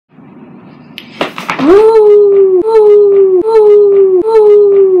What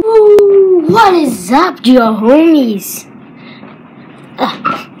is up, your homies?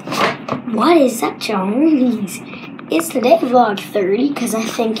 What is up, your homies? It's today vlog 30, because I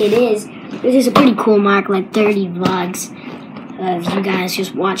think it is. This is a pretty cool mark, like 30 vlogs of you guys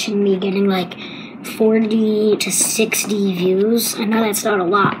just watching me getting like 40 to 60 views. I know that's not a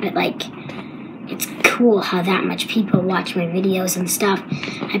lot, but like, it's cool how that much people watch my videos and stuff.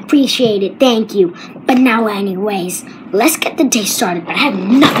 I appreciate it, thank you. But now anyways, let's get the day started, but I have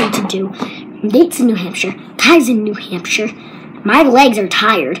nothing to do. Nate's in New Hampshire, Ty's in New Hampshire. My legs are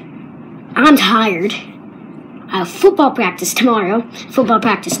tired. I'm tired. I have football practice tomorrow, football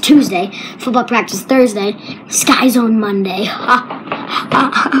practice Tuesday, football practice Thursday, Sky Zone Monday.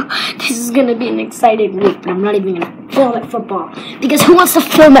 This is gonna be an exciting week, but I'm not even gonna film at football. Because who wants to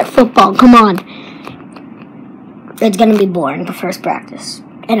film at football? Come on. It's gonna be boring, the first practice.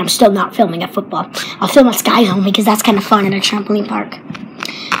 And I'm still not filming at football. I'll film at Sky Zone because that's kind of fun in a trampoline park.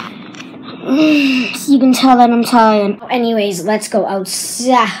 You can tell that I'm tired. Anyways, let's go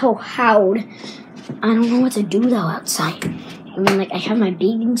outside. I don't know what to do though outside. I mean, like, I have my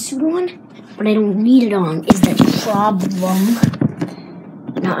bathing suit on, but I don't need it on, is the problem.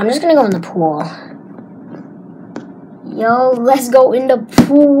 No, I'm just gonna go in the pool. Yo, let's go in the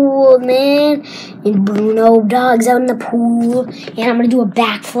pool, man. And Bruno, dog's out in the pool. And I'm gonna do a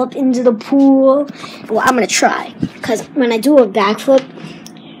backflip into the pool. Well, I'm gonna try. Because when I do a backflip,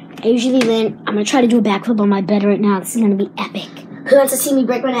 I usually land. I'm gonna try to do a backflip on my bed right now. This is gonna be epic. Who wants to see me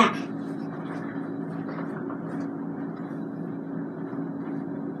break my neck?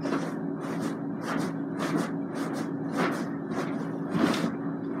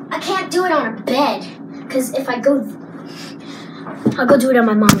 I can't do it on a bed. Because if I go, I'll go do it on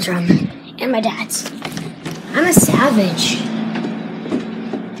my mom's room. And my dad's. I'm a savage.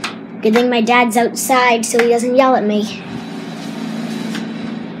 Good thing my dad's outside so he doesn't yell at me.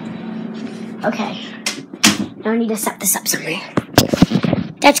 Okay. Now I need to set this up somewhere.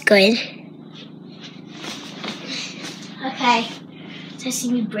 That's good. Okay. So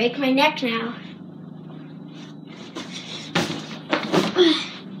see me break my neck now.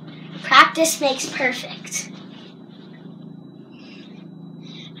 Practice makes perfect.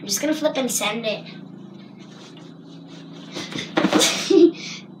 I'm just gonna flip and send it.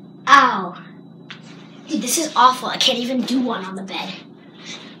 Ow. Dude, this is awful. I can't even do one on the bed.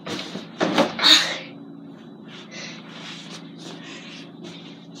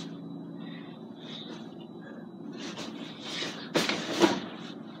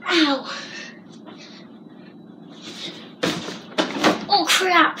 Ow. Oh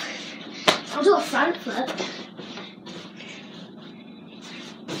crap. I'll do a front flip.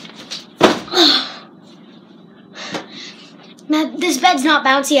 Now, this bed's not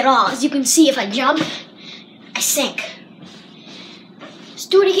bouncy at all. As you can see, if I jump, I sink. Let's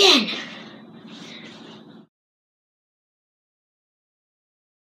do it again.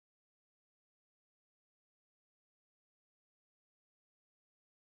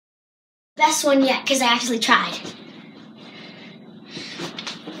 Best one yet, because I actually tried.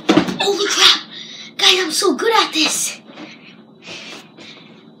 Holy crap! Guys, I'm so good at this!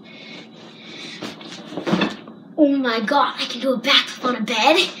 Oh my god, I can do a backflip on a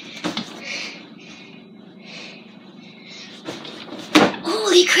bed.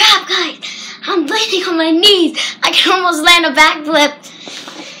 Holy crap, guys! I'm landing on my knees! I can almost land a backflip!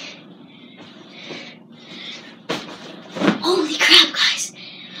 Holy crap, guys!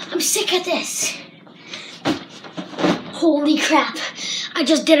 I'm sick at this! Holy crap! I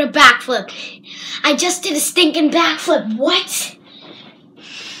just did a backflip! I just did a stinking backflip! What?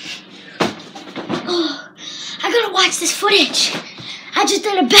 Oh, I gotta watch this footage! I just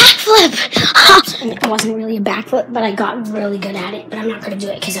did a backflip! And it wasn't really a backflip, but I got really good at it. But I'm not gonna do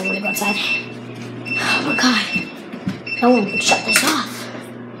it because I want to go outside. Oh my god. No one can shut this off.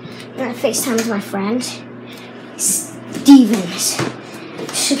 I'm gonna FaceTime with my friend, Stevens.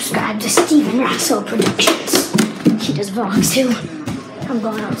 Subscribe to Steven Rasso Productions. He does vlogs too. I'm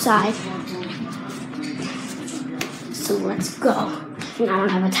going outside. So let's go. And I don't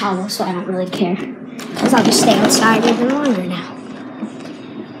have a towel, so I don't really care. Because I'll just stay outside even longer now.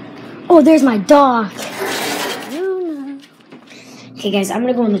 Oh, there's my dog. Okay, guys, I'm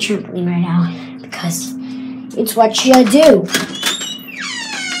going to go on the trampoline right now. Because it's what you do.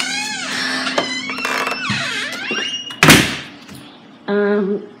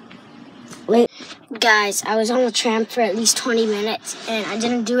 Wait. Guys, I was on the tramp for at least 20 minutes, and I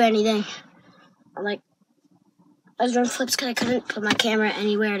didn't do anything. I was doing flips because I couldn't put my camera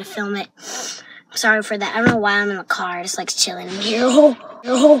anywhere to film it. Sorry for that. I don't know why I'm in the car. I just like chilling in here.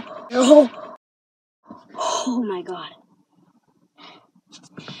 Oh my god.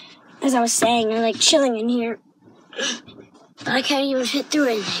 As I was saying, I'm like chilling in here. But I can't even fit through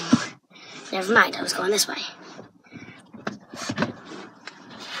it anymore. Never mind, I was going this way.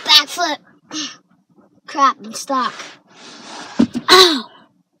 Backflip. Crap, I'm stuck. Ow!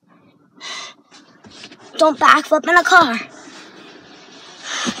 Don't backflip in a car.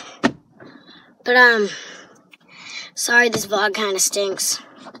 But, sorry this vlog kind of stinks.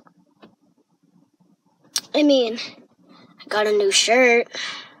 I mean, I got a new shirt.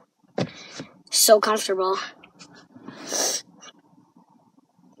 So comfortable.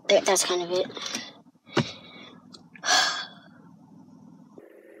 That's kind of it.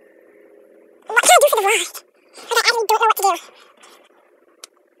 What can I do for the vlog? I actually don't know what to do.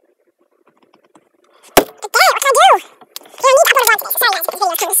 Today, what can I do? Yeah, I need to upload a vlog today. Sorry guys, this video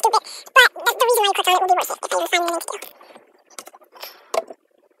is kind of stupid. But the reason why I clicked on it will be worth it if I even find anything to do.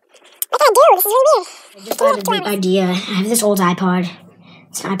 What can I do? This is really weird. I just got a big idea. I have this old iPod.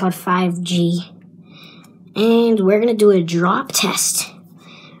 It's an iPod 5G. And we're going to do a drop test.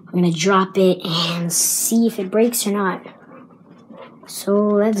 We're going to drop it and see if it breaks or not. So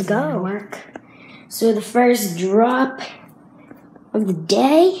let's go. So the first drop of the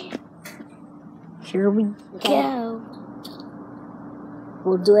day. Here we go.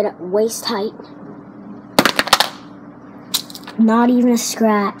 We'll do it at waist height. Not even a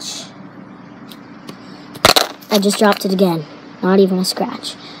scratch. I just dropped it again. Not even a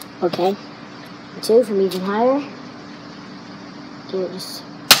scratch. Okay. 2 from even higher. Give it just.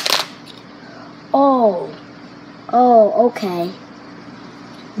 Oh, okay.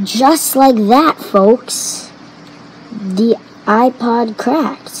 Just like that, folks. The iPod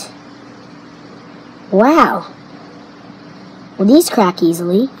cracked. Wow. Well, these crack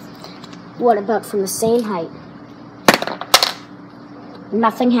easily. What about from the same height?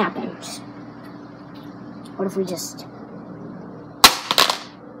 Nothing happened. What if we just...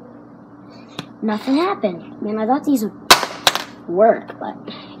 Nothing happened. Man, I thought these would work, but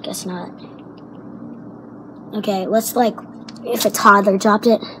I guess not. Okay, let's like, if a toddler dropped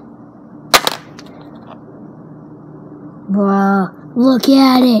it. Bro, look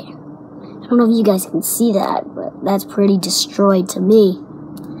at it. I don't know if you guys can see that, but that's pretty destroyed to me.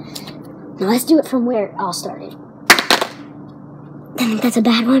 Now let's do it from where it all started. I think that's a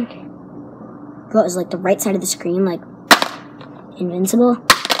bad one. Bro, it was like the right side of the screen, like, invincible.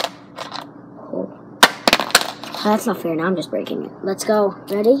 Oh, that's not fair. Now I'm just breaking it. Let's go.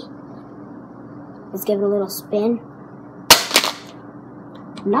 Ready? Let's give it a little spin.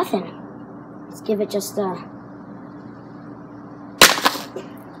 Nothing. Let's give it just I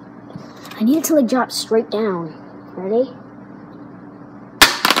need it to like drop straight down. Ready?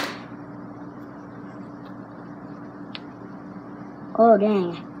 Oh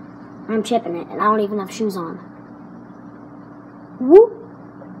dang. I'm chipping it and I don't even have shoes on. Whoop.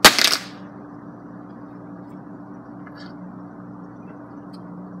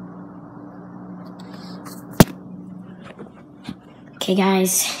 Okay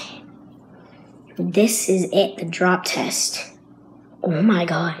guys, this is it, the drop test. Oh my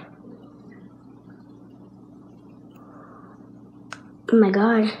god. Oh my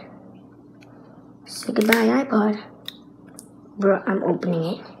god. Say goodbye, iPod. Bro, I'm opening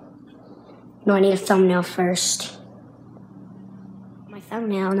it. No, I need a thumbnail first. My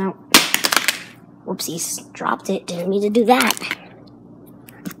thumbnail, no. Whoopsies, dropped it, didn't need to do that.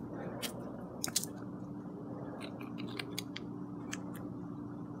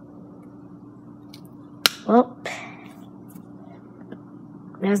 Well,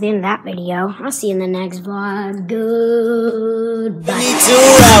 that was the end of that video. I'll see you in the next vlog. Goodbye. 22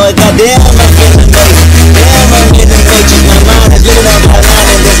 hours, goddamn, I'm feeling amazing. Damn, I'm in the matrix. My mind is living up my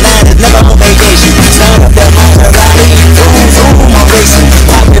line, and this line is never on vacation. Sound up that Maserati, zoom, zoom, I'm racing.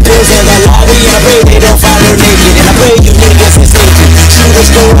 Pop the pills in the lobby, and I pray they don't follow naked. And I pray you niggas is Satan. Shooters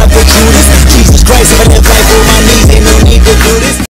go up with Judas. Jesus Christ, if I live life on my knees, ain't no need to do this.